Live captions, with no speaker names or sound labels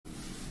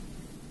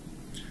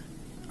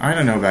I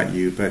don't know about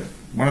you, but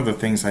one of the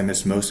things I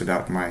miss most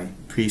about my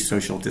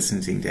pre-social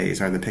distancing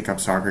days are the pickup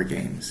soccer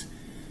games.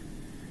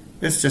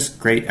 It's just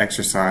great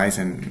exercise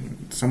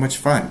and so much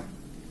fun.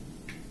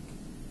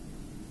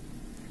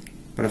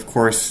 But of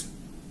course,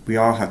 we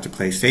all have to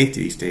play safe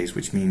these days,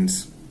 which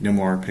means no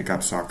more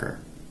pickup soccer.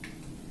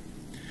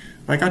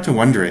 But I got to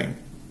wondering,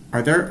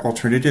 are there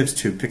alternatives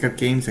to pickup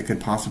games that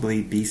could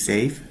possibly be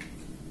safe?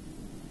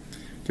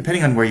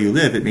 Depending on where you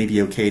live, it may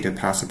be okay to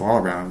pass a ball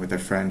around with a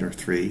friend or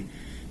three,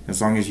 as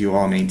long as you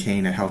all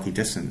maintain a healthy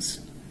distance.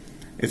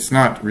 It's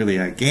not really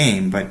a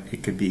game, but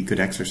it could be good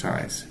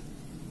exercise.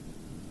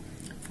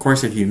 Of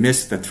course, if you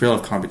miss the thrill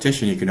of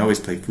competition, you can always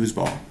play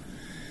foosball.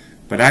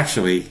 But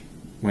actually,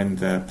 when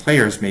the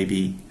players may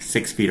be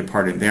 6 feet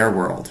apart in their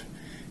world,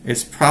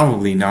 it's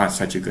probably not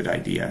such a good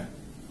idea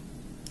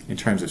in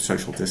terms of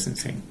social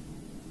distancing.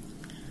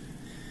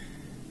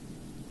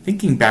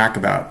 Thinking back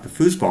about the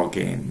foosball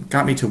game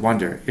got me to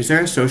wonder, is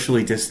there a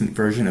socially distant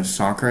version of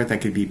soccer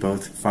that could be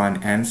both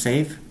fun and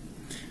safe?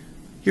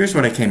 Here's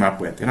what I came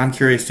up with, and I'm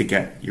curious to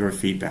get your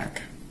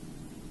feedback.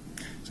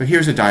 So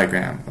here's a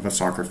diagram of a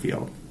soccer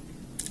field.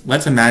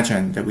 Let's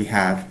imagine that we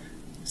have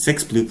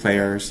 6 blue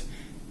players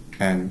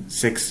and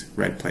 6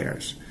 red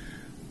players.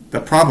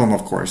 The problem,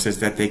 of course, is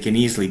that they can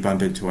easily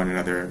bump into one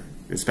another,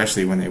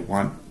 especially when they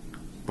want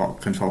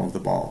control of the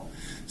ball.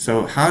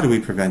 So how do we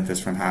prevent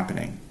this from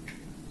happening?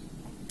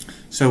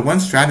 So one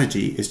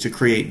strategy is to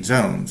create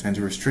zones and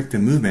to restrict the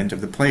movement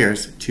of the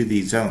players to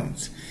these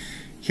zones.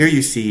 Here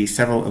you see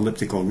several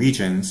elliptical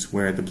regions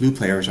where the blue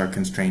players are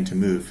constrained to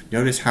move.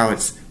 Notice how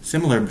it's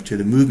similar to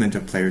the movement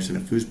of players in a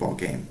foosball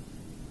game.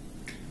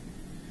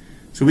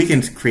 So we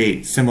can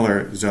create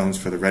similar zones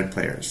for the red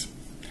players.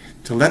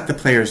 To let the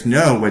players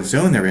know what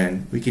zone they're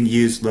in, we can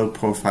use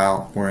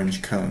low-profile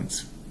orange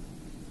cones,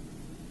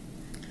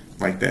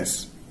 like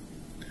this.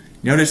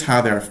 Notice how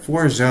there are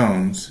 4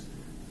 zones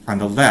on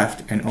the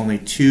left and only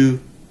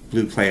 2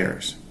 blue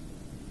players.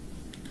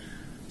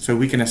 So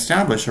we can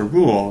establish a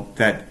rule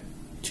that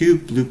 2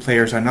 blue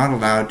players are not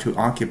allowed to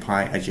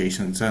occupy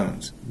adjacent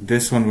zones.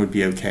 This one would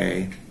be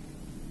okay,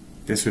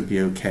 this would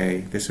be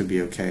okay, this would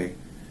be okay,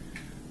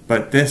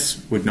 but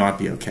this would not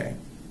be okay.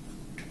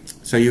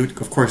 So you would,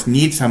 of course,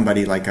 need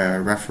somebody like a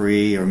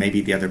referee or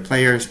maybe the other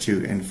players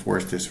to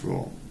enforce this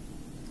rule.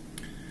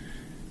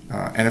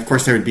 And of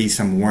course there would be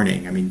some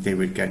warning. I mean, they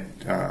would get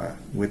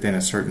within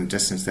a certain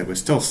distance that was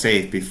still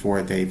safe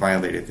before they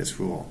violated this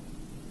rule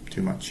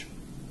too much.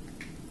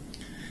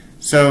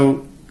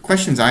 So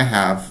questions I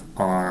have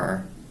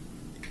are,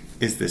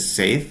 is this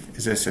safe?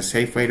 Is this a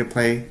safe way to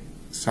play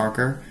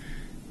soccer?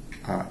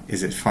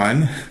 Is it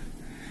fun?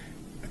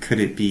 Could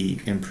it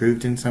be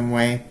improved in some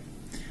way?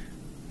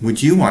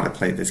 Would you want to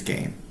play this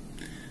game?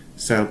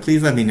 So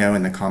please let me know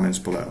in the comments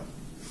below.